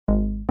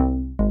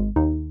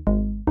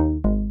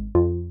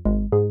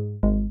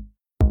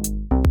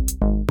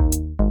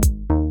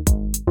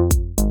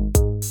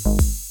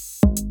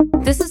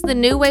The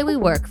New Way We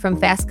Work from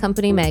Fast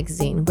Company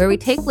magazine, where we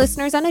take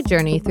listeners on a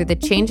journey through the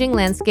changing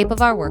landscape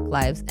of our work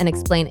lives and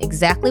explain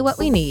exactly what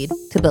we need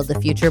to build the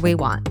future we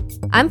want.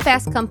 I'm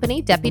Fast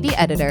Company Deputy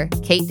Editor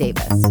Kate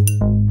Davis.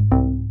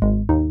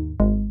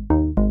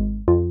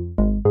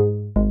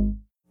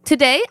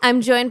 Today,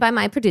 I'm joined by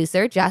my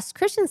producer, Josh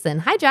Christensen.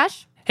 Hi,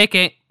 Josh. Hey,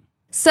 Kate.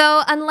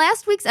 So on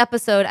last week's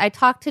episode, I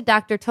talked to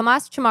Dr.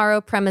 Tomas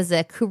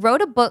Chamorro-Premazic, who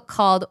wrote a book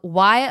called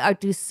Why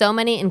Do So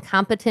Many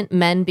Incompetent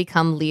Men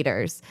Become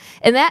Leaders?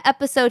 In that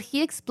episode,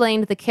 he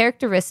explained the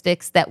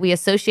characteristics that we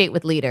associate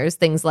with leaders,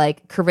 things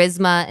like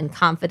charisma and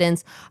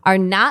confidence, are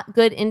not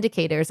good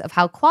indicators of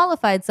how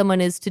qualified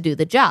someone is to do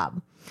the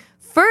job.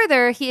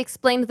 Further, he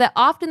explained that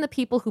often the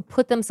people who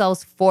put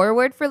themselves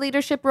forward for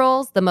leadership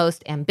roles, the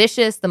most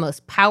ambitious, the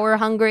most power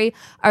hungry,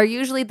 are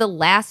usually the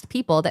last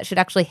people that should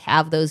actually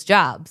have those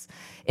jobs.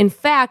 In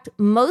fact,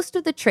 most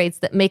of the traits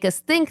that make us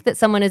think that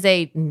someone is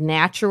a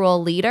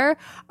natural leader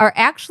are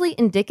actually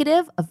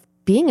indicative of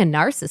being a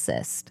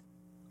narcissist.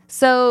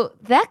 So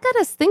that got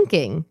us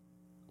thinking,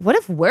 what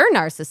if we're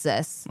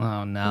narcissists?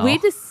 Oh, no.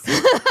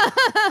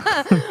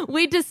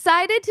 We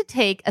decided to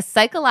take a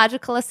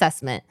psychological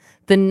assessment,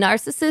 the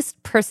Narcissist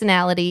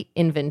Personality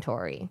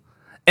Inventory.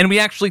 And we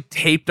actually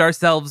taped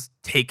ourselves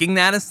taking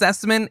that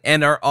assessment,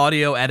 and our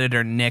audio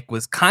editor, Nick,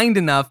 was kind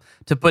enough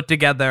to put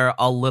together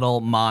a little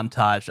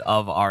montage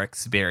of our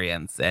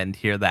experience, and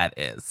here that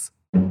is.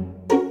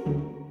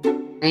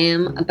 I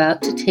am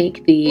about to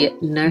take the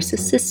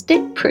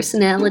Narcissistic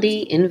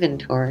Personality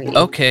Inventory.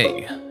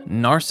 Okay,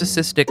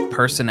 Narcissistic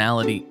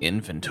Personality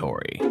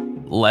Inventory.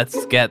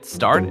 Let's get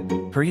started.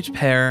 For each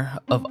pair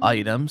of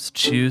items,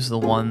 choose the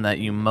one that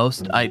you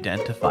most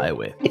identify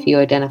with. If you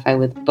identify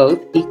with both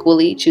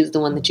equally, choose the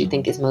one that you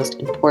think is most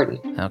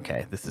important.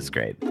 Okay, this is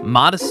great.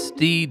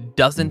 Modesty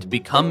doesn't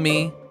become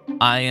me.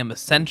 I am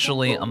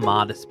essentially a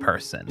modest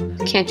person.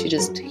 Can't you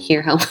just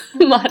hear how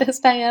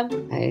modest I am?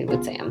 I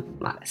would say I'm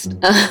modest.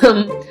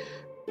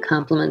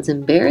 Compliments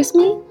embarrass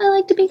me. I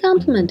like to be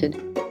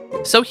complimented.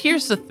 So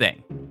here's the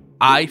thing.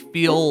 I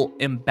feel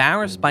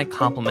embarrassed by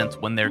compliments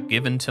when they're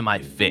given to my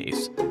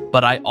face,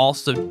 but I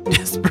also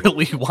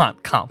desperately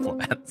want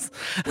compliments.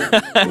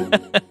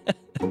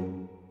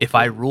 If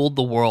I ruled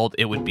the world,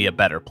 it would be a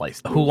better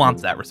place. Who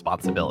wants that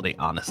responsibility,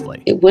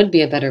 honestly? It would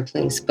be a better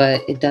place, but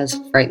it does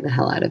frighten the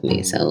hell out of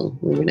me. So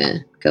we're going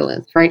to go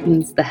with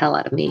frightens the hell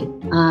out of me.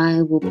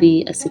 I will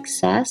be a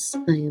success.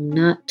 I am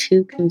not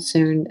too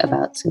concerned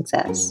about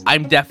success.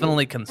 I'm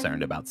definitely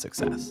concerned about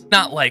success.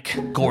 Not like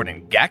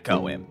Gordon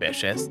Gekko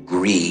ambitious.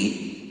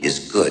 Greed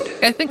is good.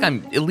 I think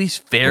I'm at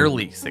least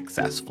fairly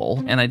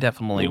successful, and I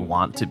definitely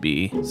want to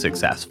be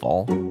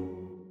successful.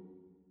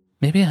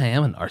 Maybe I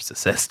am a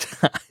narcissist.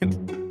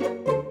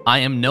 I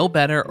am no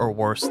better or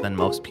worse than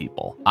most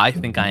people. I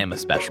think I am a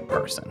special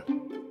person.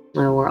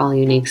 Well, we're all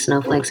unique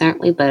snowflakes, aren't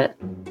we? But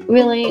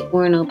really,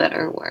 we're no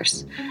better or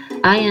worse.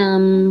 I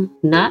am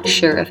not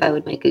sure if I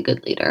would make a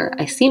good leader.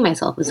 I see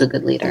myself as a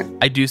good leader.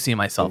 I do see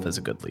myself as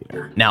a good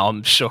leader. Now,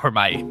 I'm sure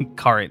my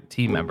current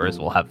team members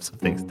will have some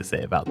things to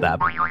say about that,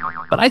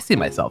 but I see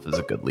myself as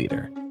a good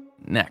leader.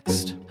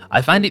 Next,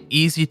 I find it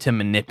easy to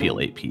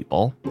manipulate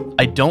people.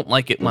 I don't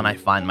like it when I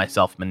find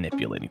myself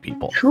manipulating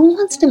people. Who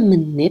wants to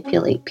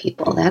manipulate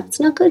people? That's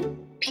not good.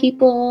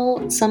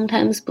 People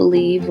sometimes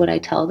believe what I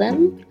tell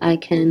them. I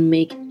can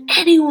make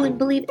anyone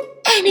believe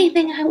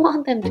anything I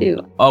want them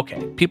to.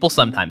 Okay, people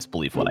sometimes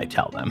believe what I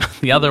tell them.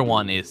 The other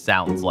one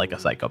sounds like a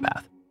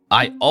psychopath.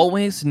 I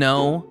always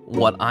know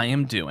what I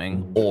am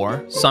doing,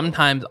 or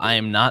sometimes I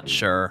am not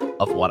sure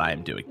of what I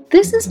am doing.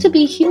 This is to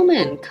be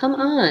human. Come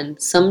on.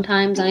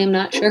 Sometimes I am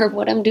not sure of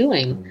what I'm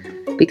doing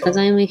because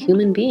I am a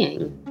human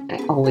being. I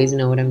always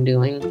know what I'm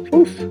doing.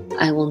 Oof.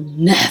 I will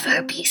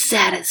never be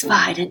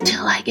satisfied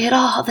until I get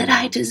all that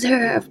I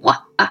deserve.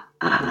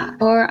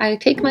 Or I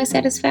take my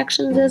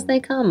satisfactions as they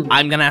come.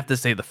 I'm gonna have to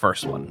say the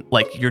first one.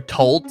 Like, you're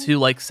told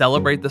to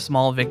celebrate the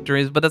small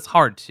victories, but it's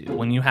hard to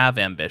when you have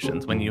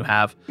ambitions, when you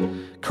have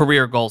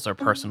career goals or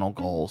personal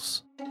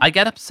goals. I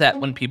get upset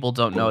when people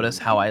don't notice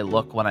how I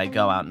look when I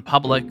go out in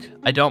public.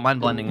 I don't mind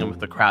blending in with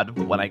the crowd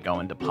when I go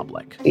into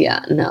public.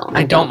 Yeah, no.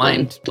 I don't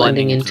mind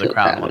blending into the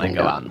crowd when I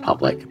go out in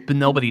public. But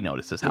nobody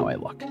notices how I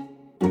look.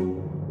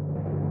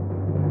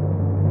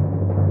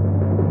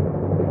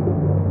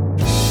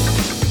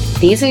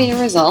 These are your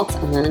results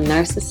on the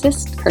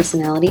Narcissist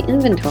Personality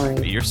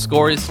Inventory. Your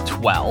score is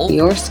 12.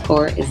 Your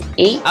score is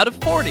 8 out of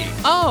 40.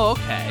 Oh,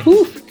 okay.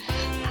 Oof.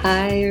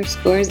 Higher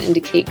scores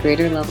indicate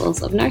greater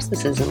levels of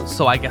narcissism.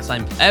 So I guess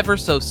I'm ever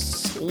so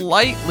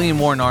slightly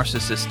more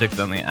narcissistic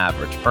than the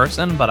average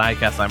person, but I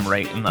guess I'm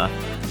right in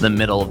the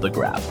middle of the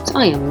graph. So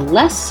I am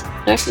less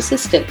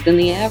narcissistic than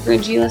the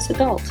average U.S.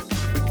 adult.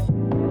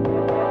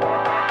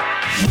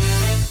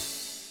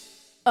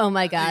 Oh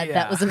my God, yeah.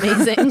 That was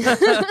amazing.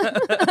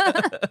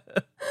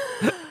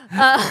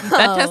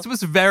 That test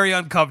was very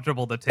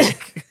uncomfortable to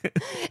take.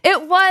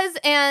 It was,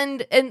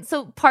 and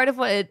so part of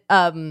what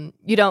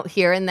you don't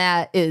hear in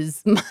that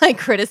is my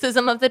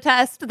criticism of the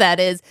test. That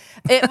is,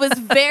 it was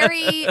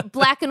very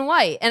black and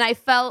white, and I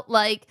felt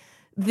like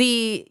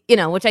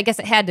which I guess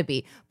it had to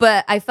be,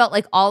 but I felt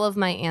like all of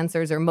my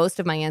answers or most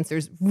of my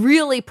answers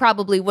really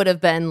probably would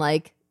have been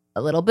like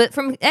a little bit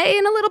from A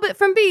and a little bit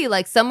from B,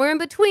 like somewhere in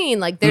between,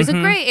 like there's a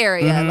gray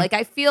area. Like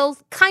I feel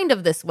kind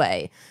of this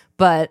way,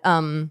 but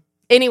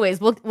anyways,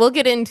 we'll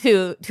get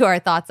into our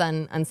thoughts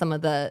on some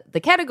of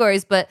the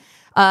categories, but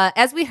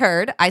as we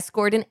heard, I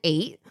scored an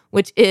 8,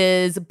 which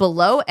is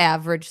below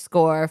average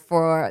score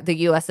for the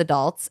US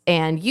adults.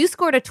 And you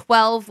scored a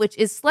 12, which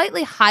is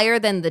slightly higher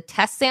than the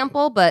test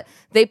sample, but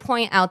they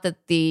point out that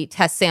the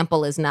test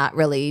sample is not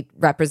really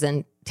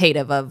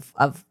representative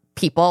of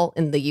people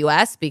in the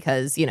US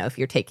because, if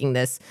you're taking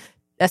this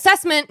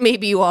assessment,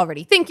 maybe you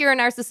already think you're a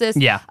narcissist.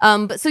 Yeah.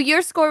 But so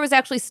your score was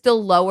actually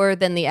still lower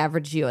than the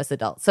average US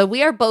adult. So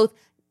we are both,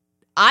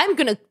 I'm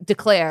going to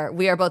declare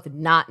we are both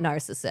not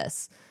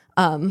narcissists.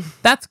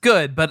 That's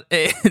good, but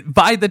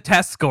by the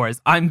test scores,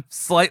 I'm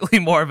slightly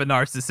more of a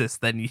narcissist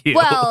than you.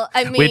 Well,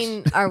 I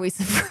mean, are we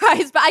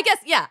surprised? But I guess,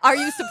 yeah. Are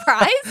you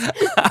surprised?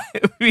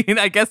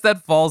 I guess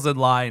that falls in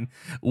line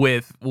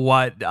with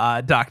what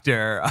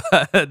Dr.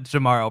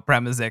 Chamorro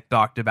Premizik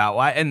talked about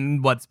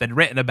and what's been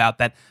written about,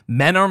 that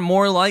men are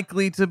more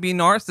likely to be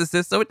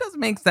narcissists. So it does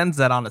make sense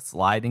that on a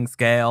sliding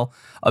scale,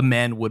 a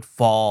man would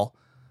fall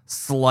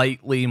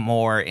slightly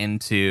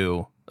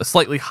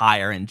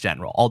higher in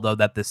general, although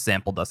that this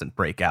sample doesn't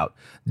break out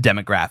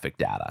demographic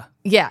data.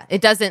 Yeah,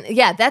 it doesn't.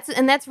 Yeah,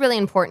 that's really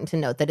important to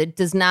note, that it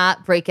does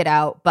not break it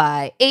out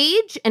by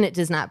age and it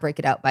does not break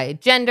it out by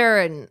gender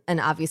and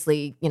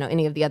obviously,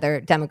 any of the other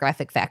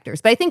demographic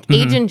factors. But I think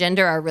age and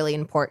gender are really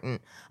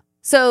important.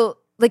 So,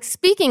 like,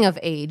 speaking of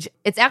age,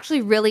 it's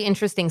actually really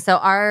interesting. So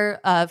our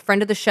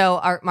friend of the show,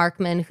 Art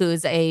Markman,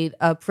 who's a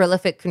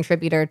prolific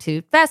contributor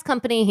to Fast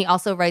Company, he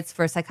also writes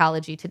for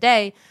Psychology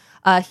Today.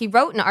 He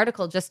wrote an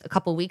article just a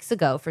couple weeks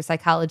ago for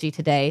Psychology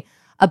Today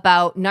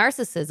about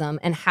narcissism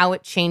and how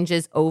it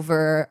changes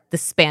over the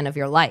span of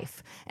your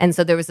life. And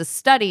so there was a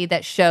study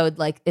that showed,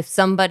 like, if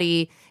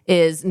somebody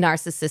is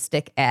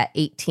narcissistic at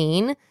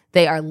 18,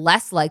 they are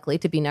less likely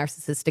to be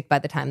narcissistic by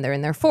the time they're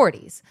in their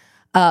 40s.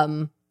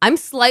 I'm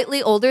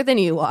slightly older than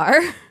you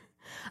are.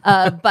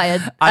 By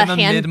I'm a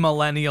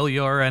mid-millennial,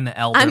 you're an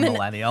elder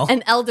millennial.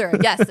 An elder,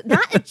 yes.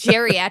 Not a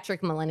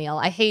geriatric millennial.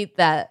 I hate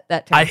that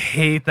term. I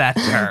hate that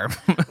term.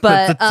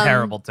 But, it's a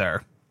terrible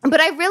term.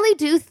 But I really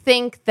do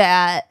think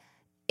that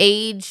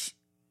age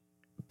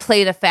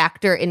played a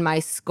factor in my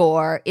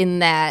score, in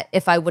that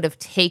if I would have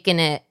taken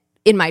it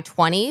in my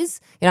 20s,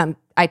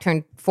 I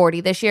turned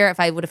 40 this year. If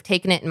I would have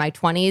taken it in my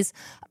 20s,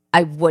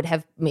 I would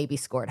have maybe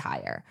scored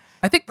higher.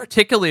 I think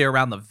particularly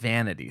around the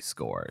vanity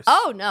scores.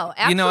 Oh, no.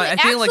 Actually, I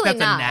feel like that's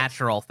not a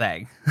natural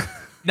thing.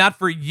 Not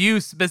for you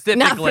specifically.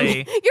 Not for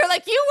me. You're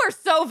like, you were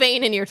so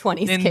vain in your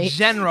 20s, In Kate.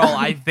 general,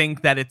 I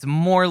think that it's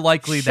more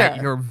likely that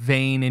Sure. you're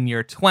vain in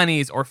your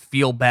 20s or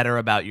feel better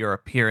about your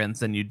appearance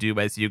than you do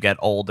as you get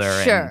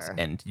older. Sure.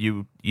 And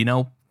you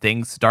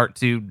things start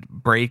to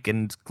break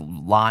and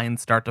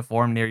lines start to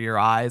form near your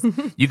eyes.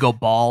 You go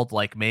bald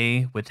like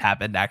me, which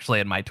happened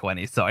actually in my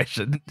 20s, so I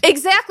shouldn't.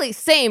 Exactly.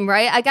 Same,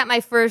 right? I got my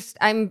first,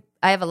 I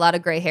have a lot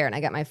of gray hair, and I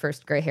got my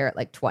first gray hair at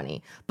like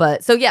 20.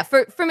 But so yeah,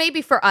 for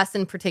maybe for us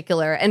in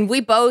particular, and we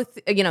both,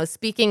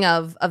 speaking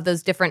of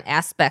those different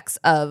aspects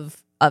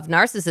of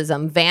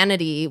narcissism,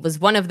 vanity was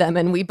one of them,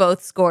 and we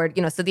both scored,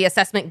 so the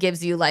assessment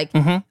gives you like,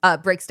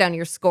 breaks down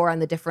your score on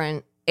the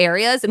different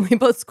areas, and we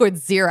both scored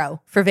 0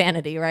 for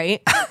vanity,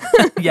 right?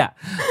 Yeah,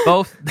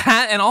 both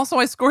that, and also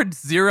I scored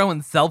 0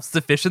 in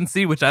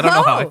self-sufficiency, which I don't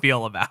know how I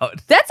feel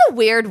about. That's a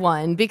weird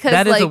one, because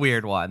that is a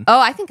weird one. Oh,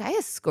 I think I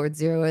scored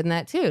 0 in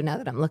that too, now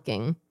that I'm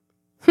looking.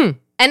 And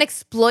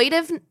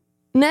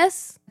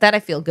exploitiveness, that I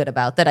feel good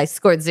about, that I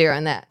scored 0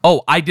 in that.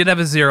 Oh, I did have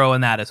a 0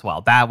 in that as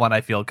well. That one I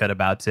feel good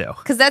about too.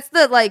 Because that's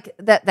the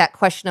that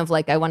question of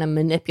like, I want to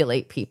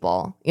manipulate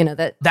people.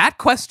 That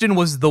question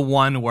was the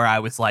one where I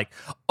was like,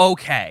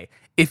 okay,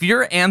 if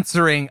you're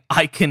answering,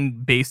 I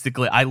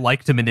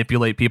like to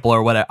manipulate people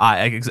or whatever.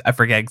 I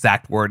forget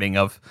exact wording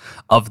of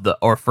the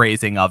or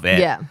phrasing of it.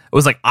 Yeah. It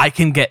was like, I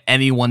can get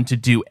anyone to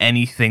do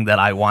anything that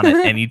I want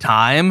at any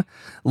time.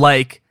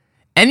 Like,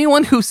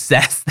 anyone who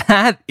says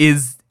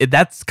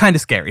that's kind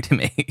of scary to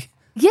me.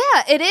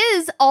 Yeah, it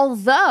is.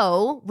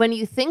 Although when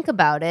you think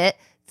about it,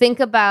 think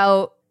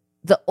about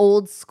the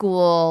old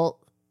school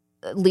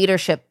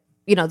leadership,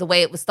 the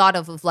way it was thought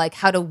of like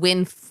how to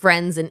win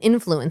friends and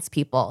influence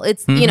people.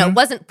 It's,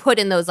 wasn't put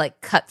in those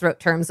like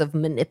cutthroat terms of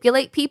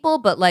manipulate people,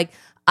 but like,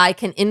 I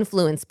can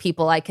influence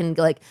people. I can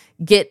like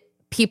get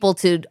people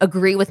to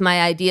agree with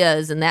my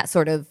ideas and that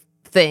sort of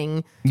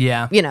thing.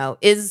 Yeah.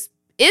 Is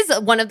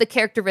one of the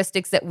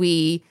characteristics that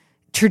we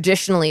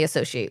traditionally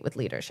associate with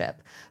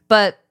leadership.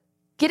 But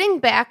getting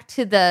back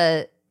to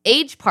the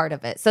age part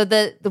of it. So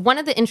the one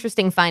of the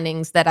interesting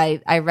findings that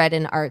I read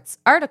in Art's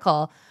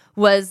article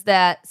was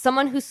that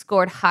someone who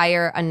scored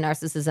higher on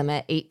narcissism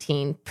at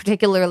 18,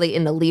 particularly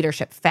in the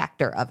leadership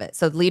factor of it.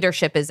 So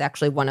leadership is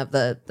actually one of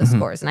the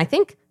scores. And I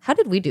think, how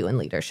did we do in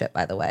leadership,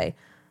 by the way?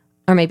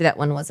 Or maybe that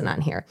one wasn't on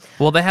here.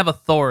 Well, they have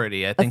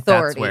authority. I think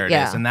that's where it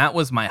is. And that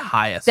was my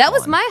highest That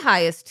was my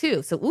highest,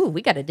 too. So,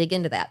 we got to dig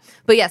into that.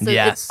 But yeah, so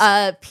yes.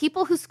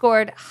 People who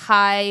scored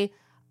high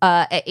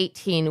at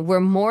 18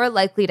 were more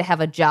likely to have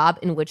a job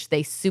in which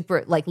they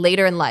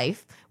later in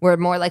life, were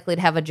more likely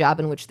to have a job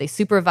in which they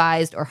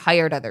supervised or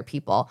hired other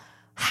people.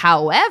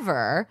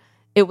 However,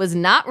 it was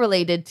not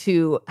related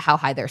to how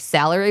high their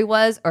salary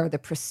was or the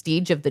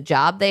prestige of the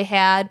job they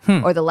had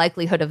or the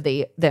likelihood of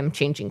them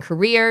changing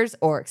careers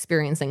or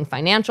experiencing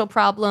financial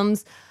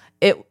problems,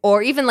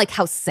 or even like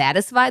how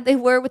satisfied they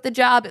were with the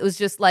job. It was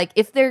just like,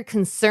 if they're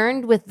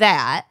concerned with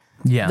that,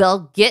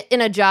 they'll get in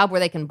a job where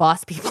they can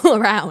boss people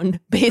around,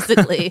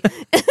 basically.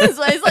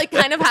 It's like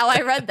kind of how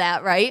I read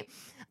that, right?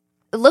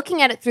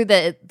 Looking at it through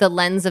the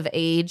lens of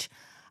age,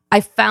 I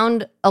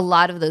found a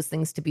lot of those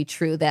things to be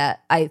true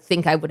that I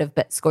think I would have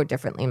scored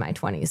differently in my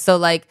 20s. So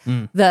like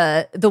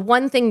the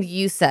one thing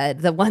you said,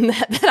 the one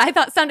that I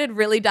thought sounded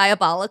really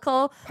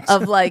diabolical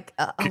of like,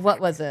 what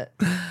was it?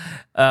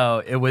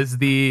 Oh, was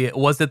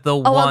it the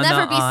one I'll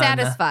never be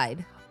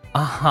satisfied.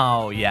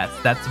 Oh, yes.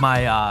 That's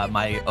my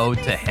my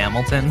ode to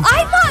Hamilton.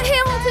 I thought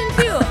Hamilton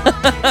too.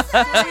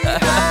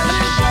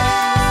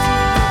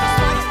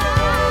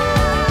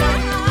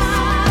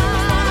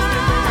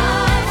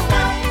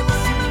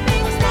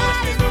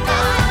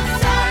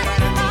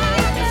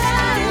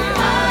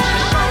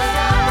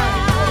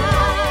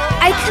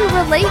 I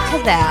can relate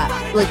to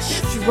that, like,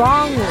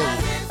 strongly,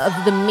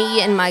 of the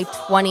me in my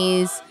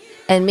 20s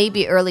and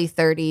maybe early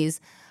 30s.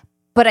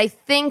 But I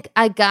think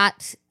I've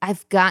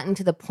gotten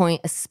to the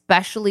point,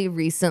 especially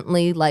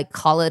recently, like,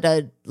 call it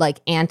a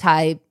like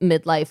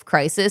anti-midlife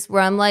crisis,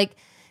 where I'm like,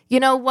 you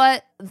know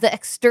what? The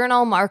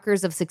external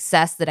markers of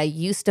success that I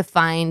used to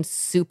find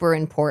super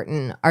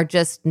important are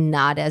just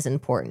not as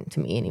important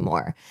to me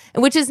anymore.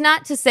 And which is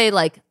not to say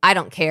like, I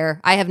don't care,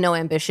 I have no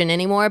ambition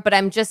anymore, but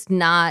I'm just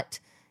not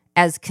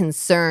as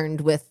concerned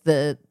with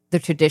the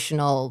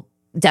traditional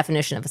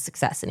definition of a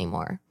success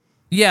anymore.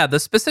 Yeah, the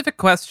specific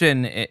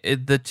question,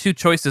 the two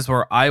choices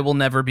were, I will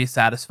never be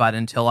satisfied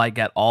until I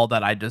get all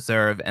that I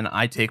deserve, and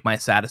I take my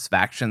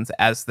satisfactions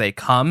as they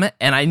come.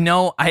 And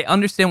I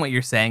understand what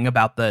you're saying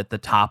about the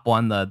top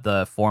one,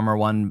 the former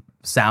one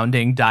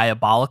sounding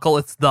diabolical.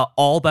 It's the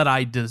all that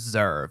I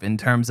deserve in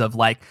terms of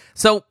like,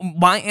 so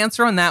my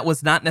answer on that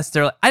was not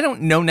necessarily, I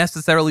don't know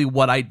necessarily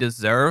what I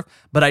deserve,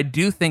 but I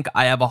do think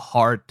I have a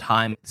hard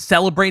time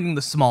celebrating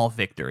the small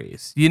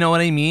victories. You know what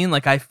I mean?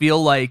 Like, I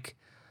feel like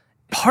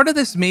part of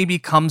this maybe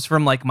comes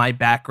from like my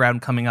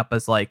background coming up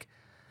as like,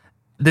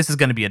 this is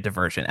going to be a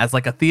diversion, as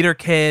like a theater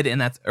kid,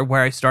 and that's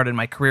where I started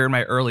my career in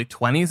my early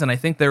 20s. And I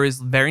think there is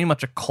very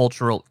much a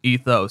cultural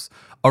ethos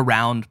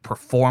around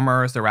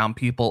performers, around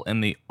people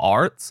in the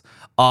arts,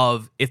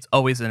 of it's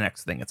always the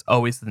next thing. It's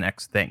always the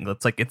next thing.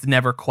 It's like, it's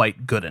never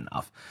quite good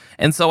enough.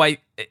 And so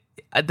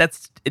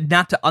that's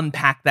not to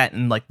unpack that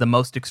in like the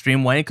most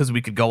extreme way, because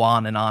we could go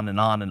on and on and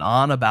on and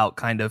on about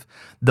kind of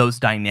those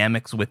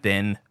dynamics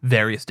within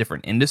various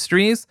different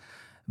industries.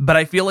 But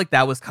I feel like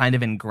that was kind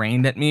of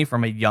ingrained at me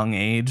from a young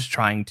age,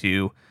 trying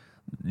to,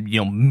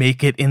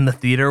 make it in the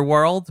theater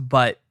world.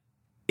 But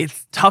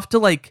it's tough to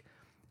like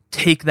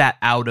take that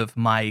out of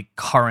my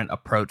current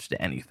approach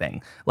to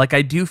anything. Like,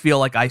 I do feel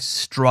like I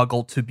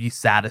struggle to be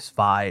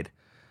satisfied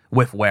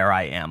with where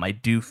I am. I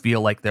do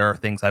feel like there are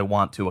things I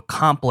want to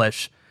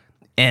accomplish.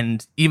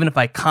 And even if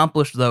I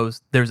accomplish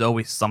those, there's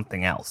always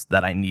something else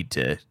that I need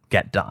to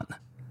get done.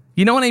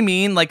 You know what I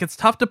mean? Like, it's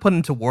tough to put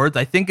into words.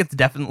 I think it's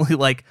definitely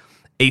like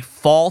a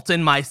fault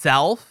in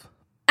myself.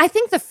 I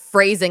think the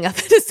phrasing of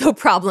it is so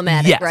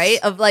problematic, yes. Right?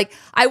 Of like,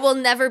 I will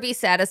never be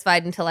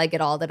satisfied until I get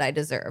all that I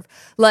deserve.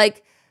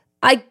 Like,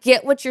 I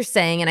get what you're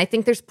saying, and I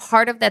think there's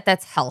part of that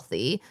that's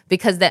healthy,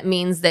 because that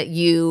means that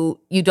you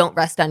don't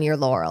rest on your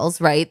laurels,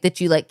 right? That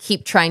you like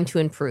keep trying to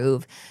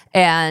improve,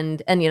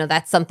 and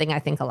that's something I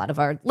think a lot of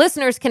our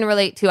listeners can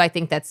relate to. I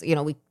think that's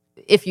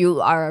if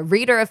you are a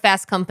reader of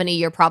Fast Company,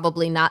 you're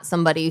probably not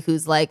somebody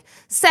who's like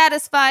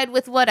satisfied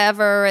with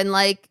whatever and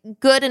like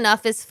good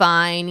enough is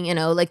fine.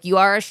 Like, you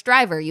are a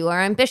striver, you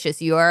are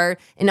ambitious, you are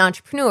an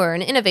entrepreneur,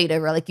 an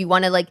innovator, or like you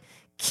want to like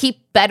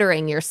keep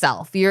bettering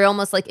yourself. You're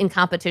almost like in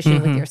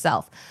competition with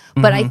yourself.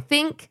 But I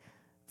think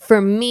for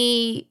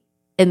me,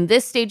 in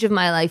this stage of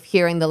my life,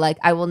 hearing the like,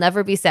 I will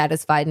never be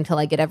satisfied until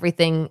I get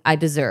everything I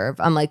deserve,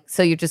 I'm like,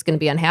 so you're just going to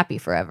be unhappy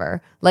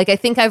forever. Like, I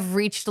think I've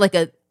reached like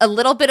a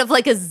little bit of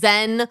like a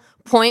Zen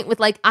point with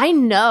like, I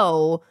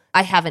know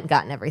I haven't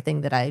gotten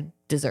everything that I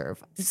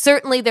deserve.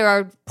 Certainly there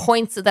are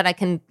points that I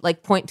can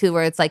like point to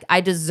where it's like,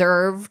 I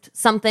deserved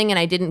something and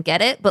I didn't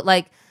get it. But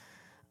like,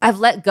 I've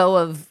let go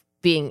of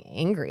being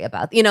angry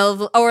about,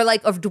 or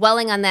like of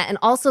dwelling on that. And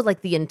also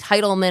like the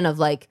entitlement of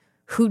like,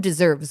 who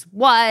deserves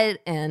what.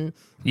 And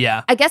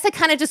yeah, I guess I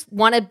kind of just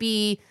want to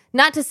be,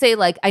 not to say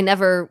like I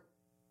never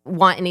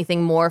want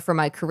anything more for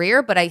my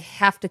career, but I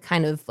have to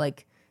kind of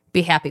like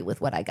be happy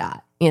with what I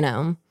got,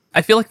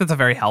 I feel like that's a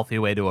very healthy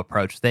way to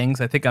approach things.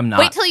 I think I'm not.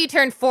 Wait till you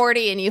turn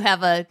 40 and you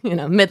have a,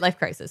 midlife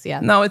crisis. Yeah.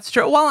 No, it's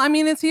true. Well, I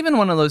mean, it's even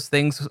one of those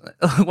things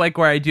like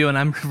where I do, and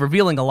I'm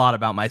revealing a lot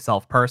about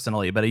myself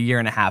personally, but a year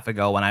and a half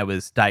ago when I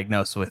was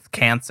diagnosed with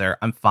cancer,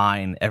 I'm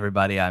fine,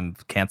 everybody, I'm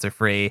cancer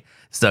free,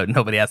 so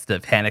nobody has to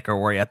panic or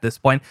worry at this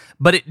point.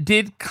 But it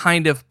did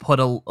kind of put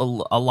a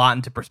lot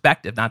into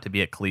perspective, not to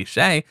be a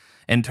cliche,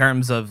 in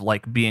terms of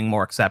like being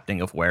more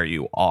accepting of where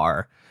you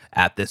are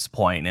at this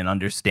point and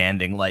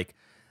understanding like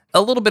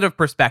a little bit of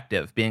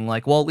perspective, being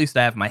like, well, at least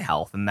I have my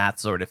health and that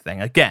sort of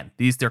thing. Again,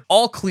 they're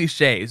all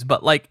cliches,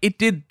 but like it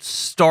did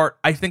start,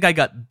 I think I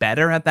got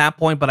better at that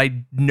point, but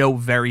I know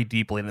very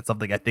deeply, and it's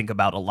something I think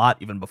about a lot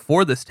even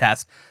before this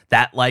test,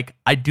 that like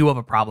I do have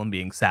a problem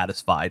being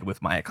satisfied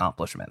with my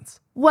accomplishments.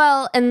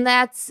 Well, and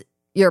that's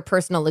your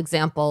personal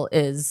example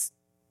is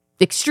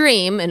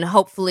extreme, and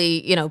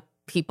hopefully,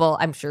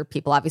 I'm sure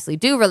people obviously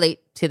do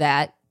relate to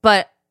that,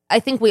 but I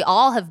think we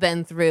all have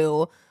been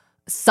through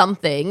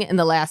something in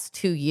the last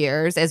 2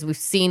 years, as we've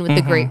seen with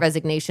the Great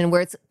Resignation,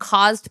 where it's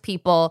caused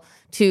people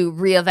to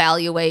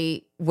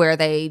reevaluate where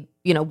they,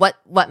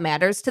 what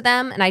matters to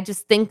them. And I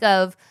think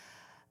of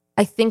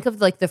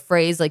like the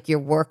phrase, like your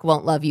work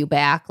won't love you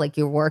back, like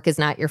your work is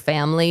not your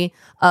family,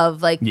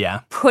 of like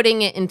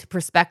putting it into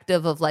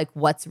perspective of like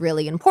what's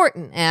really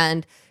important,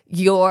 and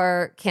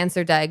your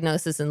cancer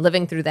diagnosis and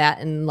living through that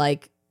and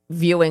like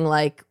viewing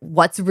like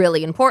what's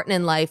really important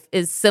in life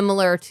is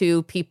similar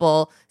to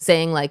people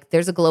saying like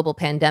there's a global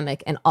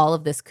pandemic and all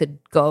of this could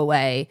go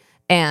away,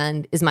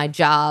 and is my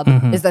job,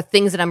 is the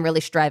things that I'm really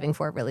striving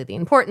for really the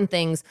important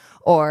things,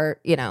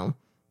 or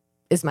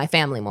is my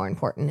family more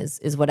important,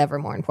 is whatever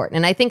more important.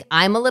 And I think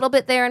I'm a little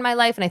bit there in my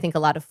life, and I think a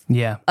lot of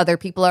other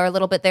people are a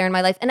little bit there in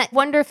my life, and I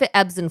wonder if it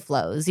ebbs and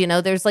flows.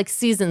 There's like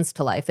seasons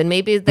to life, and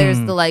maybe there's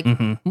the like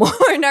more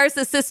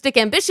narcissistic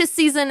ambitious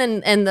season,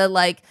 and the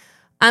like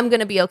I'm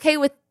gonna be okay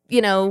with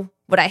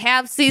what I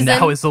have season.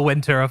 Now is the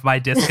winter of my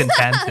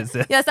discontent, is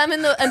it? Yes, I'm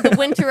in the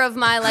winter of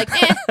my like,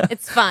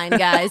 it's fine,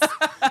 guys.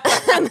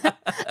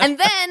 And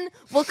then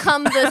will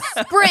come the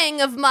spring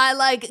of my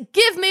like,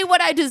 give me what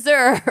I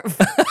deserve.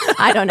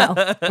 I don't know.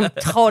 I'm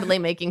totally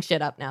making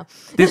shit up now.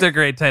 These are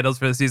great titles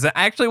for the season.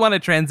 I actually want to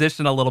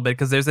transition a little bit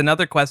because there's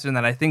another question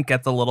that I think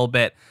gets a little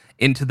bit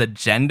into the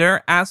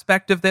gender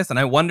aspect of this. And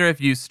I wonder if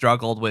you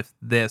struggled with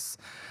this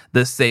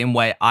the same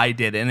way I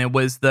did. And it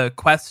was the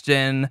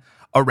question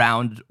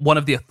around one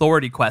of the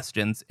authority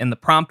questions, and the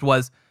prompt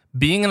was,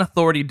 being an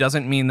authority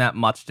doesn't mean that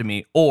much to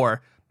me,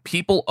 or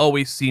people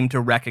always seem to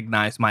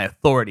recognize my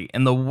authority.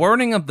 And the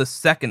wording of the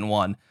second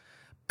one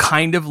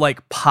kind of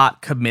like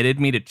pot committed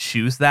me to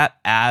choose that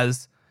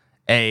as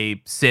a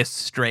cis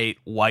straight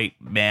white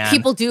man.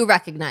 People do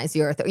recognize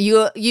your authority.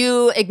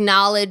 You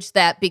acknowledge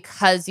that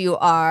because you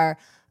are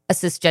a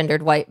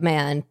cisgendered white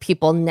man,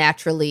 people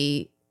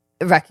naturally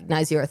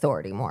recognize your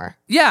authority more.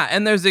 Yeah,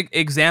 and there's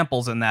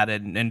examples in that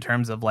in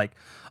terms of like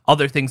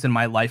other things in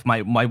my life.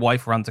 My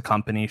wife runs a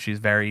company. She's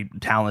very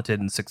talented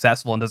and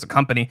successful and does a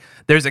company.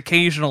 There's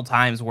occasional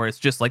times where it's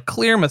just like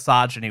clear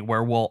misogyny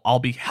where I'll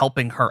be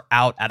helping her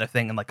out at a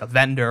thing, and like a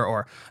vendor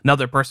or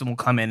another person will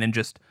come in and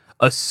just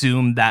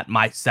assume that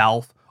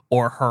myself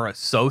or her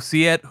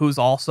associate, who's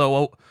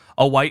also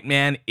a white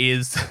man,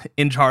 is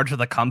in charge of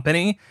the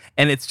company.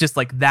 And it's just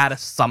like that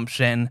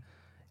assumption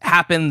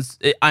happens.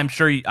 I'm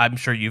sure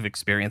you've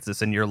experienced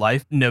this in your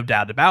life, no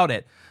doubt about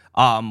it,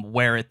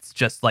 where it's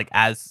just like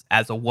as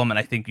a woman,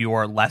 I think you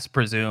are less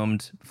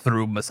presumed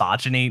through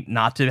misogyny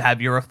not to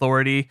have your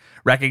authority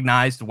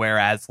recognized,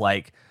 whereas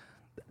like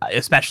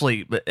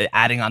especially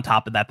adding on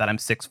top of that I'm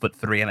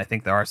 6'3", and I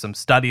think there are some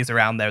studies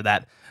around there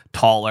that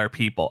taller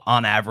people,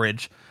 on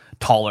average,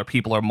 taller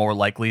people are more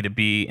likely to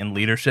be in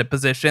leadership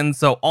positions.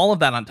 So all of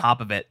that on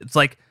top of it, it's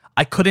like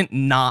I couldn't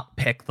not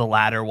pick the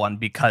latter one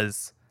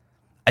because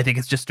I think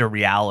it's just a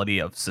reality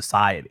of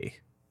society.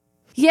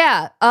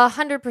 Yeah,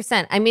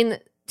 100%. I mean,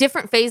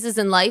 different phases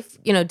in life,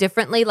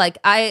 differently. Like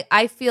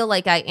I feel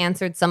like I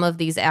answered some of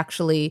these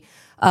actually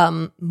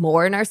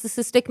more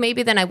narcissistic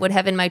maybe than I would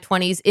have in my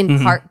 20s, in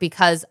part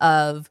because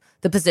of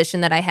the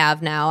position that I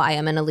have now. I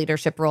am in a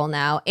leadership role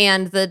now,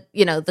 and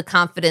the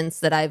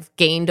confidence that I've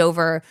gained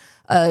over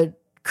a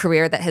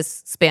career that has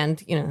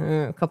spanned,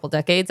 a couple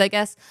decades, I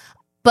guess.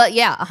 But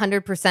yeah,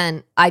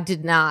 100%. I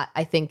did not,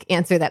 I think,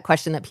 answer that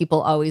question that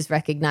people always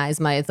recognize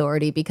my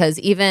authority, because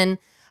even,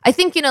 I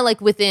think, like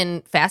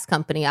within Fast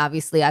Company,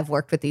 obviously, I've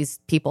worked with these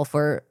people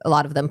for, a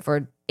lot of them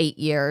for 8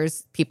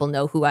 years. People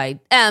know who I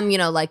am,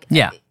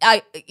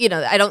 I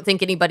don't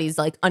think anybody's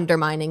like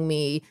undermining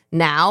me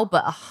now,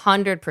 but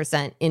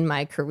 100% in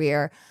my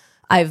career,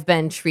 I've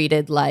been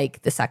treated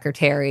like the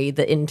secretary,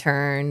 the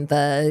intern,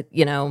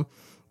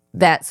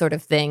 that sort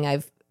of thing.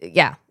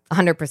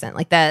 100%.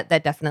 Like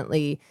that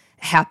definitely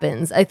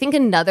happens. I think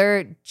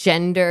another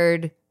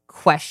gendered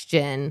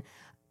question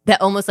that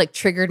almost like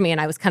triggered me,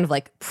 and I was kind of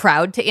like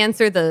proud to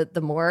answer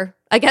the more,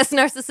 I guess,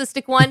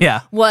 narcissistic one,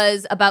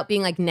 was about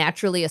being like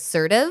naturally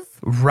assertive.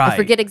 Right. I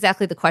forget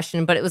exactly the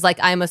question, but it was like,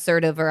 I'm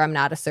assertive or I'm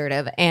not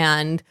assertive.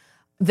 And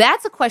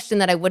That's a question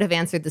that I would have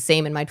answered the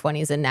same in my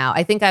 20s and now.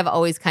 I think I've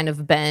always kind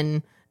of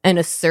been an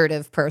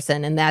assertive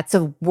person, and that's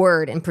a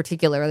word, and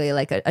particularly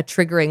like a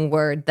triggering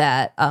word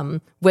that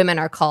women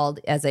are called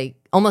as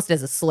almost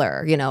as a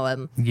slur.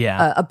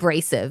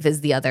 Abrasive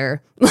is the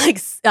other like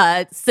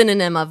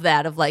synonym of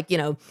that, of like,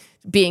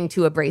 being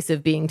too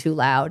abrasive, being too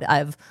loud.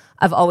 I've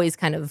always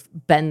kind of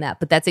been that,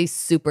 but that's a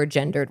super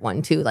gendered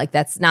one too. Like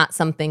that's not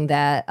something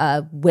that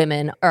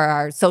women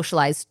are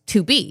socialized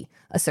to be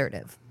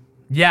assertive.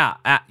 Yeah,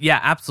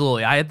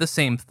 absolutely. I had the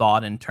same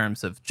thought in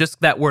terms of just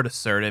that word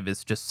assertive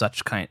is just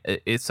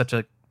it's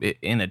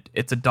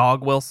a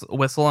dog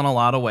whistle in a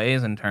lot of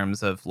ways in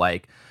terms of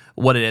like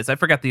what it is. I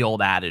forget the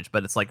old adage,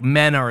 but it's like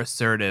men are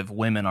assertive,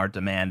 women are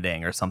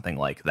demanding, or something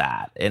like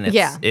that. And it's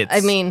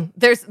I mean,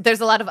 there's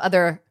a lot of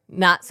other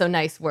not so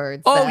nice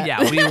words.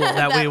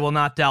 We will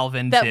not delve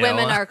into that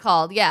women are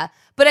called. Yeah.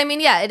 But I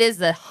mean, it is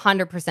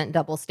 100%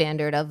 double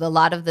standard of a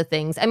lot of the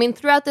things. I mean,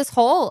 throughout this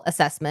whole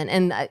assessment,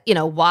 and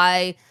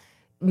why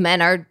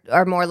men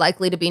are more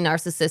likely to be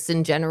narcissists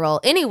in general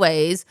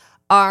anyways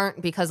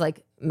aren't because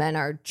like men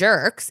are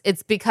jerks.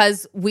 It's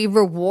because we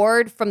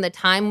reward from the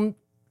time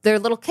they're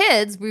little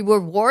kids, we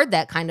reward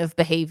that kind of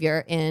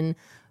behavior in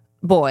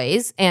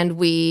boys, and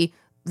we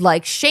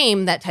like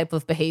shame that type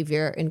of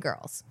behavior in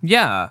girls.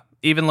 Yeah.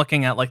 Even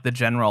looking at like the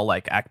general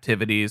like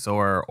activities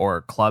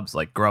or clubs,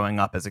 like growing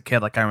up as a kid,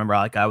 like I remember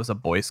like I was a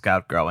Boy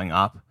Scout growing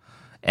up,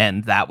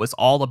 and that was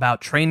all about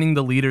training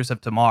the leaders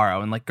of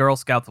tomorrow. And like Girl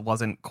Scouts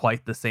wasn't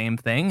quite the same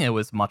thing. It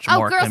was much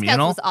more Girl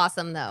communal. Scouts was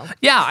awesome though.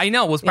 Yeah, I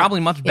know. It was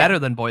probably much better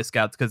than Boy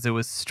Scouts because it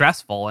was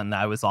stressful. And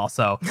I was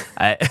also,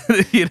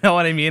 you know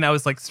what I mean? I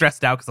was like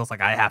stressed out because I was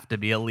like, I have to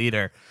be a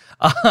leader.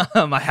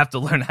 I have to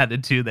learn how to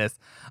do this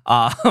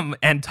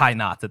and tie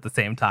knots at the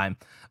same time.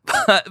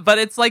 But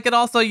it's like, it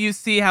also, you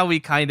see how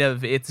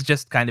it's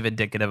just kind of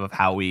indicative of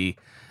how we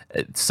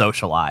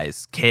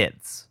socialize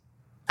kids.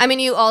 I mean,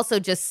 you also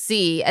just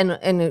see,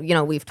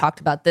 and we've talked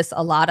about this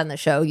a lot on the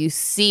show, you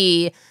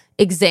see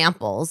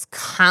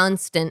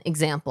constant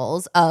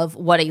examples of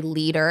what a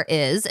leader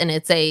is, and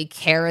it's a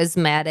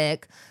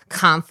charismatic,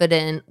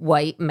 confident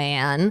white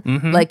man.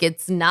 Mm-hmm. Like,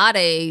 it's not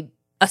a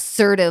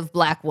assertive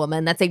black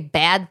woman. That's a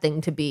bad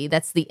thing to be.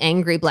 That's the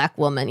angry black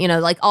woman.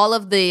 Like all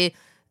of the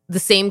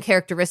same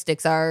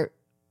characteristics are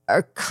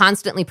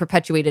constantly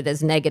perpetuated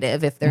as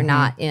negative if they're mm-hmm.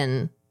 not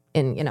in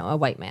a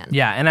white man.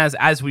 Yeah, and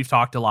as we've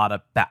talked a lot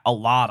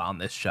on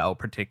this show,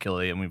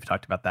 particularly, and we've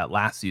talked about that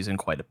last season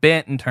quite a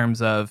bit in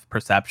terms of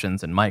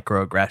perceptions and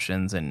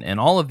microaggressions, and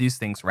all of these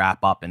things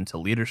wrap up into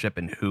leadership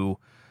and who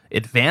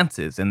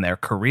advances in their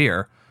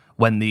career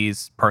when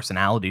these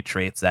personality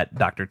traits that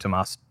Dr.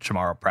 Tomas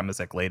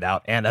Chamorro-Premysek laid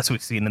out, and as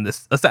we've seen in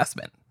this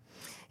assessment.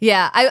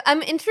 Yeah,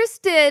 I'm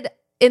interested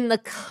in the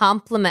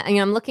compliment.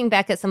 I'm looking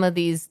back at some of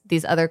these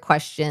other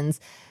questions.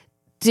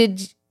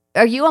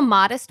 Are you a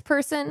modest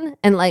person?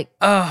 And like,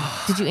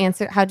 how'd you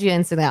answer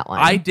that one?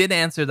 I did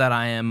answer that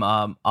I am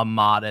a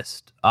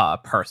modest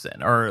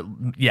person, or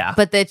yeah.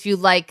 But that you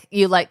like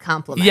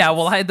compliments. Yeah,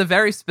 well, I had the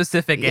very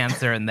specific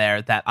answer in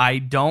there that I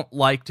don't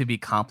like to be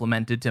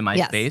complimented to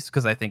my face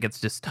because I think it's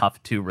just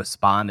tough to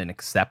respond and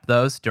accept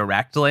those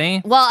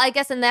directly. Well, I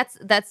guess, and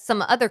that's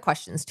some other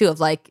questions too, of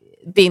like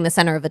being the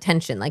center of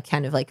attention, like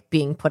kind of like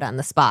being put on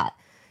the spot.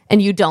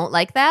 And you don't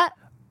like that?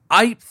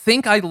 I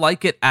think I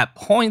like it at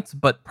points,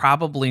 but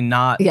probably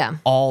not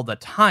all the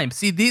time.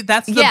 See,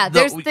 there's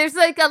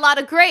like a lot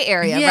of gray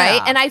area,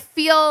 right? And I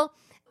feel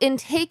in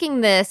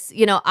taking this,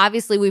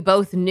 obviously we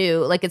both knew,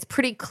 like it's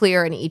pretty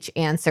clear in each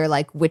answer,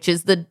 like which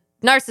is the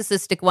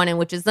narcissistic one and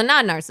which is the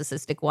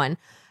non-narcissistic one.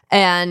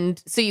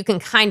 And so you can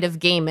kind of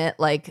game it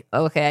like,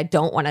 okay, I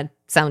don't want to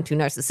sound too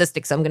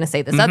narcissistic, so I'm going to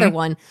say this other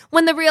one,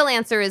 when the real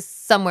answer is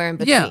somewhere in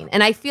between. Yeah.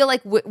 And I feel like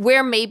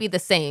we're maybe the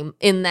same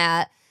in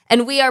that.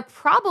 And we are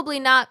probably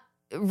not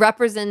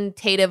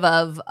representative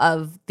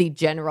of the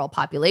general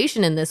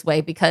population in this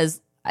way because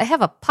I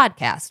have a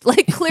podcast.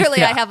 Like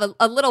clearly I have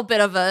a little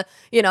bit of a,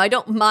 I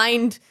don't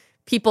mind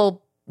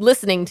people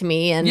listening to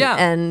me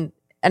and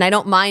I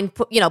don't mind,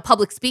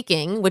 public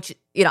speaking, which,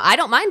 I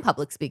don't mind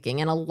public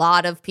speaking and a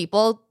lot of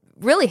people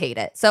really hate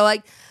it. So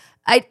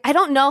I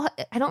don't know.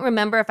 I don't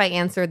remember if I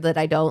answered that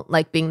I don't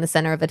like being the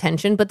center of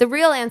attention, but the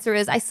real answer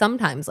is I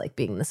sometimes like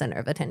being the center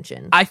of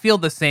attention. I feel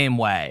the same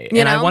way.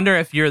 I wonder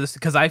if you're this,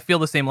 because I feel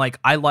the same. Like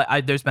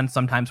there's been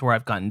some times where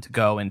I've gotten to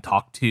go and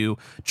talk to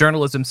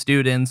journalism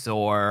students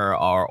or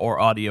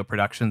audio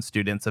production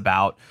students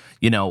about,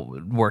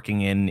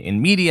 working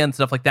in media and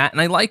stuff like that.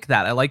 And I like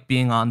that. I like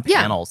being on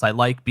panels. I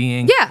like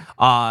being,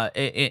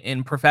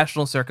 in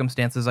professional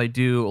circumstances. I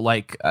do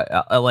like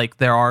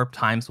there are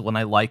times when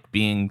I like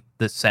being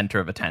the center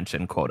of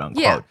attention, quote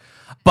unquote. Yeah.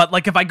 But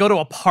like if I go to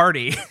a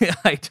party,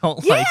 I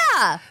don't like.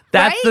 Yeah,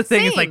 that's the thing.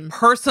 Same. It's like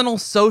personal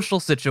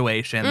social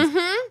situations.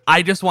 Mm-hmm.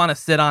 I just want to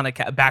sit on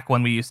back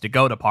when we used to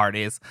go to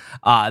parties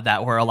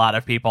that were a lot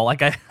of people.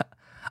 Like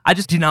I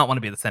just do not want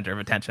to be the center of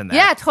attention there.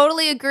 Yeah,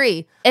 totally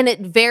agree. And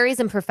it varies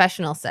in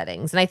professional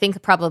settings. And I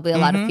think probably a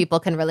lot of people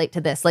can relate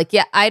to this. Like,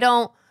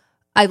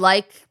 I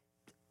like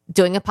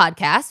doing a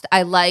podcast.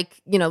 I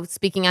like,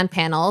 speaking on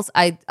panels.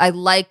 I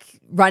like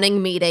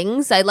running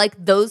meetings. I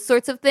like those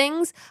sorts of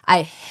things.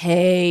 I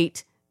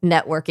hate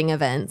networking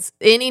events.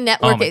 Any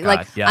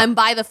networking, I'm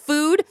by the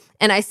food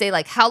and I say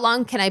like, how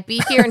long can I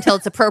be here until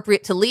it's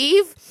appropriate to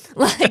leave?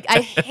 Like, I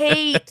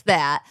hate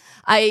that.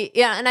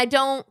 And I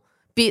don't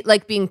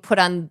being put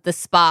on the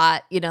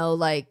spot,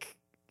 like,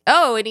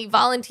 oh, any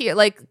volunteer,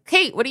 like,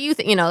 Kate, what do you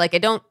think? I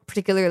don't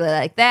particularly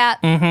like that.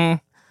 Mm-hmm.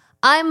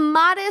 I'm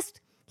modest.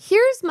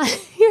 Here's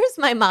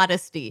my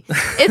modesty.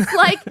 It's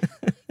like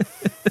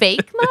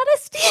fake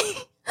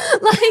modesty.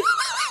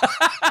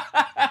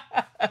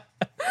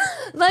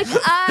 like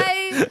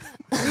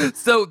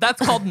So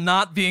that's called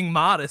not being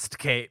modest,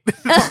 Kate.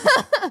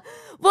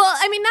 Well,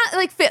 I mean, not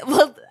like fit.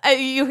 Well,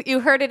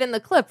 you heard it in the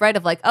clip, right?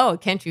 Of like, oh,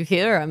 can't you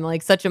hear? I'm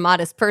like such a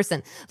modest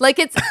person. Like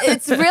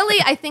it's really,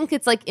 I think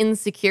it's like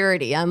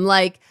insecurity. I'm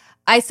like,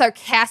 I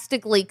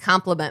sarcastically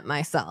compliment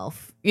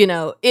myself,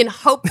 in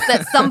hopes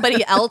that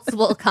somebody else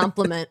will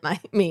compliment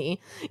me,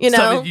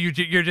 So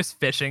you're just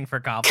fishing for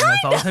compliments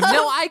all the time.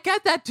 No, I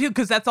get that too,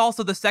 because that's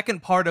also the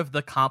second part of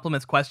the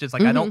compliments question. Is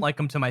like, I don't like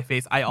them to my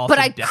face. I also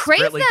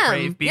desperately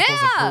crave people's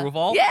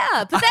approval.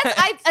 Yeah, but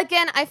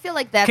I feel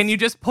like that's... Can you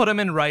just put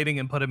them in writing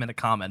and put them in a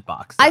comment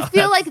box? I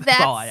feel like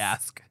that's all I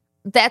ask.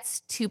 That's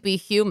to be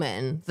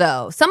human,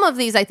 though. Some of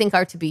these I think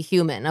are to be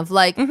human, of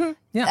like,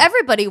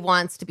 everybody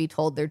wants to be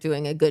told they're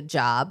doing a good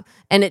job.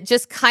 And it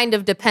just kind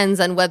of depends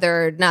on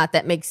whether or not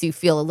that makes you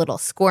feel a little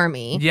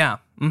squirmy. Yeah.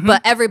 Mm-hmm.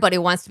 But everybody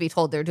wants to be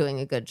told they're doing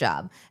a good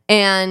job.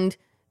 And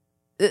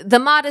the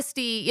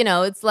modesty,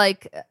 it's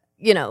like,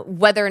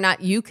 whether or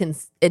not you can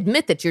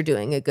admit that you're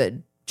doing a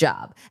good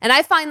job. And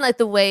I find like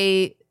the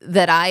way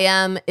that I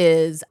am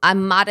is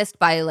I'm modest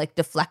by like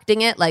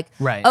deflecting it. Like,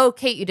 right. Oh,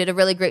 Kate, you did a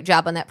really great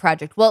job on that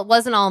project. Well, it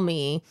wasn't all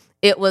me.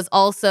 It was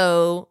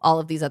also all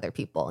of these other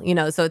people,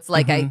 so it's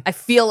like, I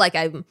feel like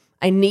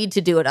I need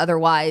to do it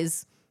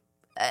otherwise.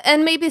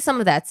 And maybe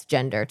some of that's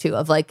gender too,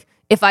 of like,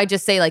 if I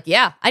just say like,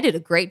 yeah, I did a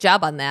great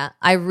job on that.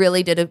 I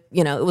really did it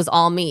was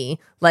all me,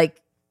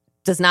 like,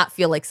 does not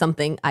feel like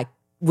something I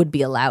would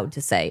be allowed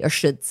to say or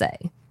should say.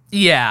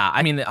 Yeah,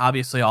 I mean,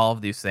 obviously all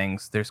of these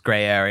things, there's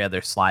gray area,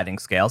 there's sliding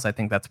scales. I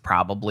think that's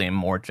probably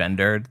more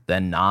gendered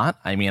than not.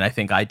 I mean, I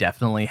think I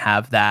definitely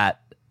have that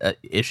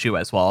issue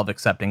as well of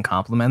accepting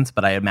compliments,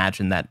 but I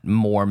imagine that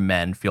more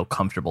men feel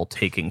comfortable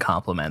taking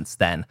compliments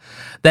than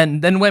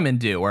women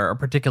do, or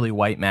particularly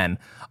white men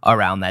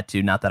around that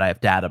too. Not that I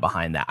have data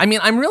behind that. I mean,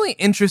 I'm really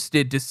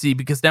interested to see,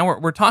 because now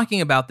we're talking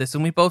about this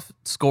and we both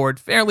scored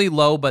fairly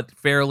low, but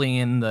fairly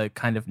in the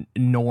kind of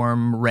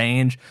norm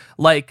range.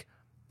 Like,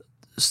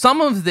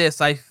 some of this,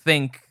 I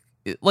think,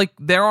 like,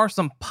 there are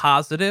some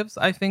positives,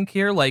 I think,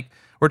 here. Like,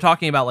 we're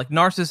talking about, like,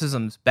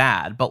 narcissism's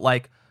bad, but,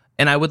 like,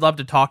 and I would love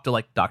to talk to,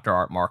 like, Dr.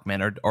 Art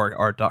Markman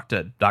or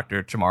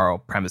Dr.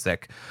 Chamorro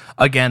Premisic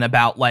again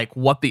about, like,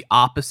 what the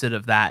opposite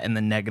of that and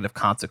the negative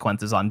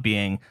consequences on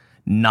being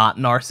not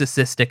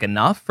narcissistic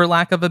enough, for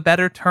lack of a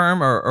better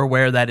term, or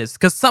where that is.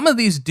 Because some of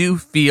these do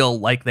feel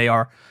like they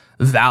are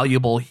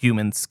valuable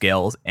human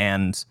skills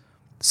and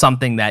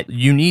something that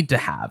you need to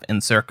have in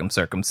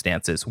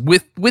circumstances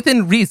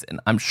within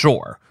reason, I'm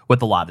sure,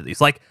 with a lot of these.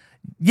 Like,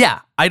 yeah,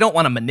 I don't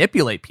want to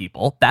manipulate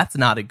people. That's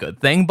not a good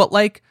thing. But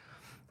like,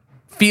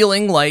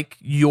 feeling like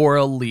you're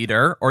a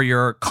leader or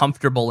you're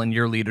comfortable in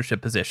your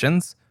leadership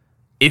positions,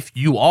 if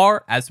you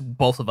are, as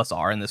both of us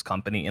are in this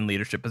company, in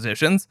leadership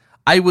positions,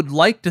 I would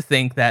like to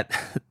think that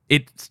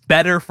it's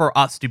better for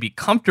us to be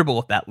comfortable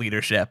with that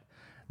leadership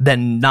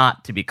than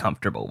not to be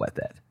comfortable with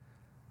it.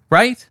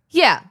 Right?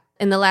 Yeah.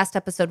 In the last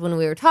episode when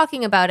we were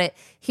talking about it,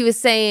 he was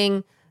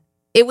saying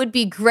it would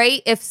be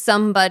great if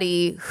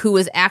somebody who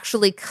was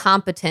actually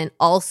competent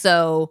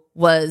also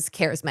was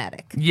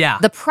charismatic. Yeah.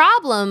 The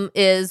problem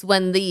is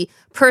when the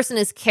person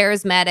is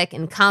charismatic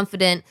and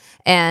confident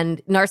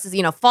and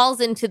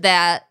falls into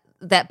that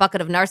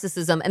bucket of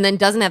narcissism and then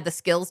doesn't have the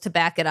skills to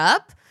back it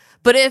up.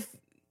 But if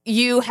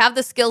you have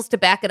the skills to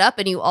back it up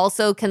and you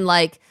also can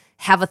like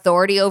have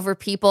authority over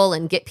people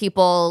and get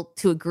people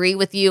to agree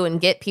with you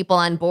and get people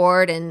on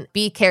board and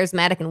be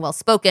charismatic and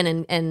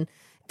well-spoken and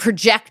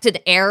project an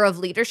air of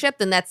leadership,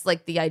 then that's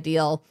like the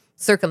ideal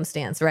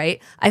circumstance,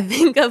 right? I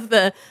think of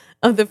the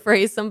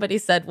phrase somebody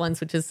said once,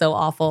 which is so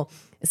awful.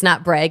 It's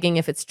not bragging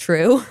if it's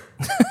true.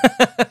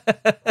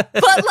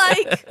 But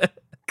like,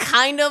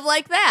 kind of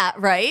like that,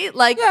 right?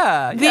 Like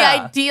the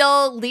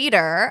ideal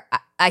leader,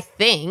 I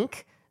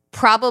think,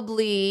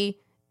 probably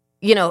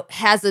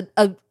has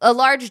a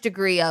large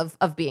degree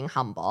of being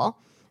humble.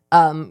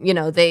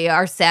 They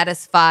are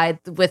satisfied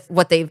with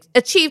what they've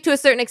achieved to a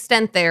certain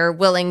extent. They're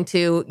willing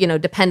to,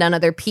 depend on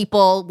other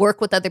people,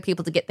 work with other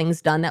people to get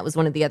things done. That was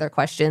one of the other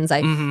questions.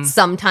 I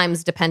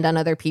sometimes depend on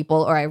other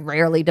people, or I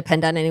rarely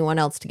depend on anyone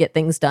else to get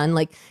things done.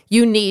 Like,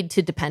 you need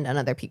to depend on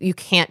other people. You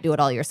can't do it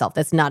all yourself.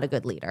 That's not a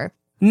good leader.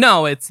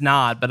 No, it's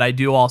not. But I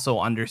do also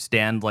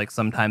understand, like,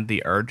 sometimes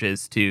the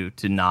urges to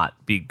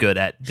not be good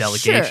at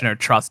delegation or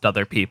trust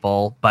other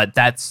people. But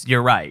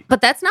you're right.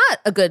 But that's not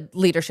a good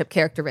leadership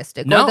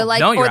characteristic. No, or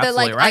you're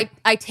absolutely right.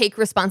 I take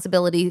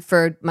responsibility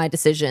for my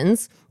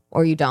decisions.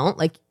 or you don't.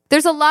 Like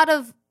there's a lot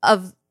of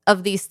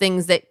these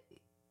things that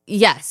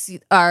yes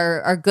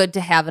are good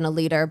to have in a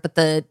leader, but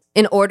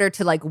in order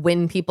to like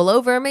win people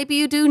over, maybe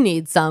you do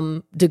need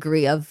some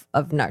degree of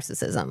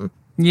narcissism.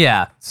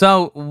 Yeah.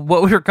 So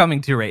what we're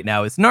coming to right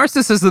now is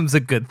narcissism's a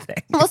good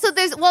thing. Well, so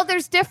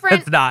there's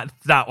different. It's not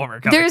what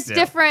we're coming to. There's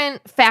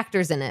different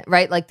factors in it,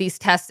 right? Like these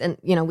tests, and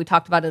we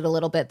talked about it a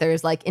little bit.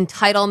 There's like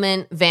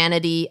entitlement,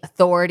 vanity,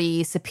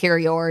 authority,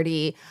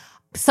 superiority.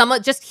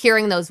 Just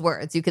hearing those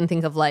words, you can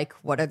think of like,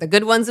 what are the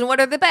good ones and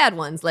what are the bad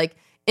ones? Like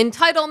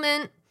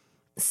entitlement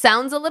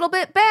sounds a little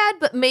bit bad,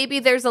 but maybe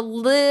there's a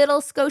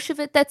little skosh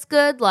of it that's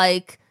good.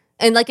 Like,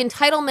 and like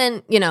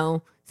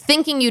entitlement,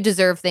 thinking you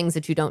deserve things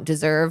that you don't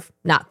deserve,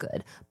 not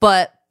good.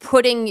 But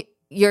putting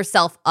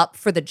yourself up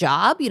for the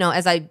job,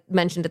 as I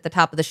mentioned at the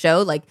top of the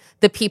show, like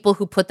the people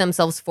who put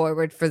themselves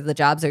forward for the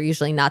jobs are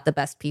usually not the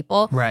best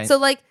people. Right. So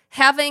like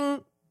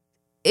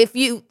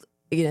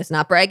it's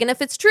not bragging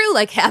if it's true,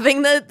 like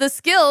having the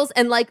skills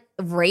and like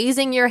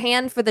raising your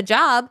hand for the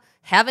job,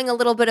 having a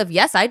little bit of,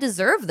 yes, I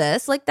deserve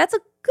this. Like that's a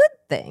good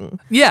thing.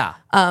 Yeah.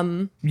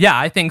 Yeah,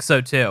 I think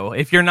so too.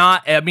 If you're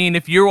not,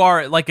 if you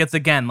are like, it's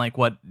again, like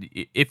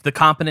if the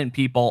competent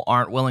people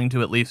aren't willing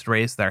to at least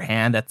raise their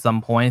hand at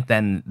some point,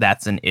 then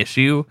that's an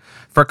issue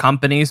for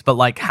companies. But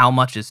like how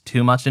much is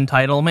too much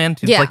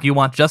entitlement? It's like you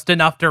want just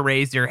enough to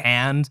raise your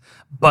hand,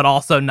 but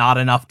also not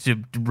enough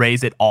to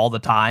raise it all the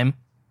time.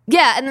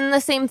 Yeah. And then the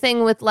same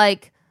thing with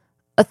like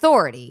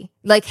authority,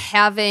 like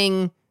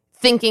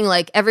thinking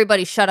like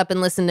everybody shut up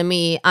and listen to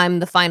me. I'm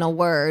the final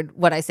word.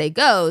 What I say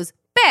goes.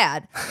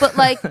 Bad. But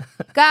like,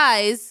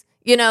 guys,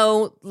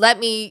 let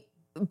me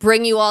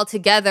bring you all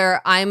together.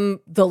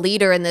 I'm the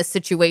leader in this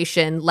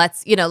situation.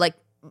 Let's, like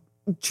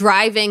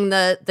driving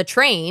the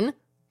train.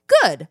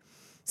 Good.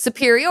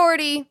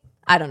 Superiority.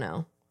 I don't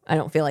know. I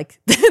don't feel like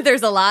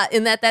there's a lot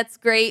in that. That's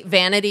great.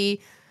 Vanity.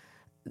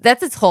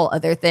 That's its whole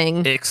other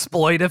thing.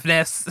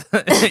 Exploitiveness.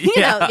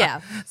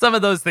 Yeah. Some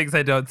of those things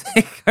I don't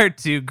think are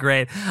too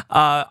great.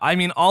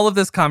 All of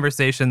this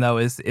conversation, though,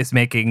 is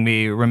making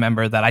me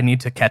remember that I need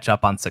to catch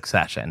up on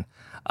Succession.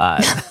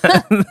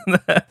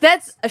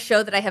 That's a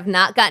show that I have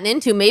not gotten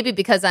into, maybe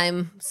because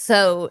I'm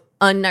so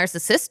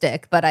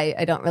unnarcissistic, but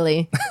I don't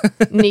really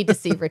need to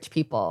see rich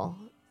people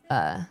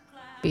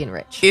being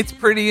rich. It's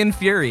pretty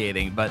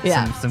infuriating, but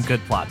some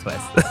good plot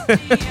twists.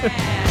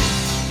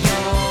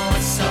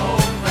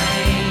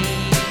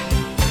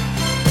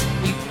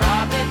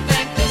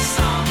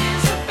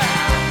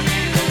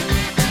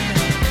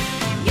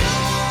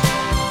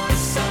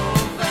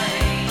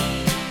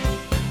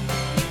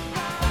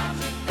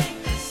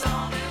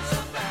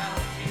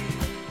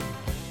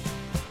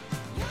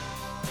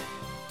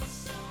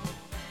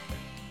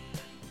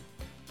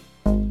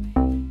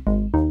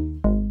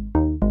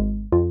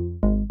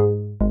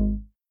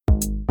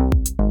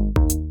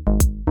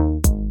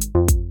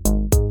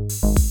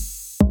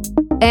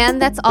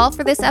 And that's all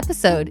for this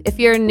episode. If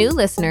you're a new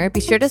listener,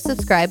 be sure to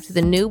subscribe to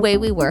The New Way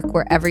We Work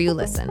wherever you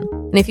listen.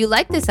 And if you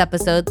like this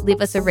episode, leave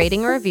us a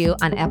rating or review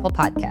on Apple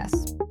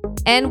Podcasts.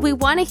 And we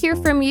want to hear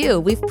from you.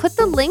 We've put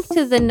the link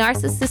to the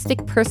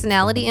Narcissistic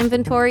Personality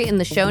Inventory in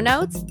the show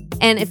notes.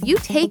 And if you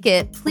take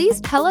it, please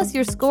tell us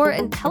your score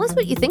and tell us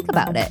what you think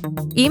about it.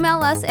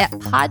 Email us at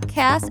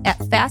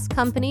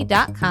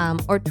podcast@fastcompany.com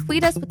or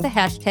tweet us with the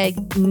hashtag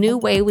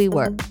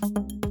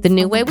 #NewWayWeWork. The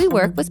New Way We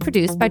Work was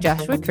produced by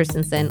Joshua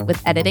Christensen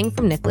with editing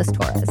from Nicholas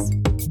Torres.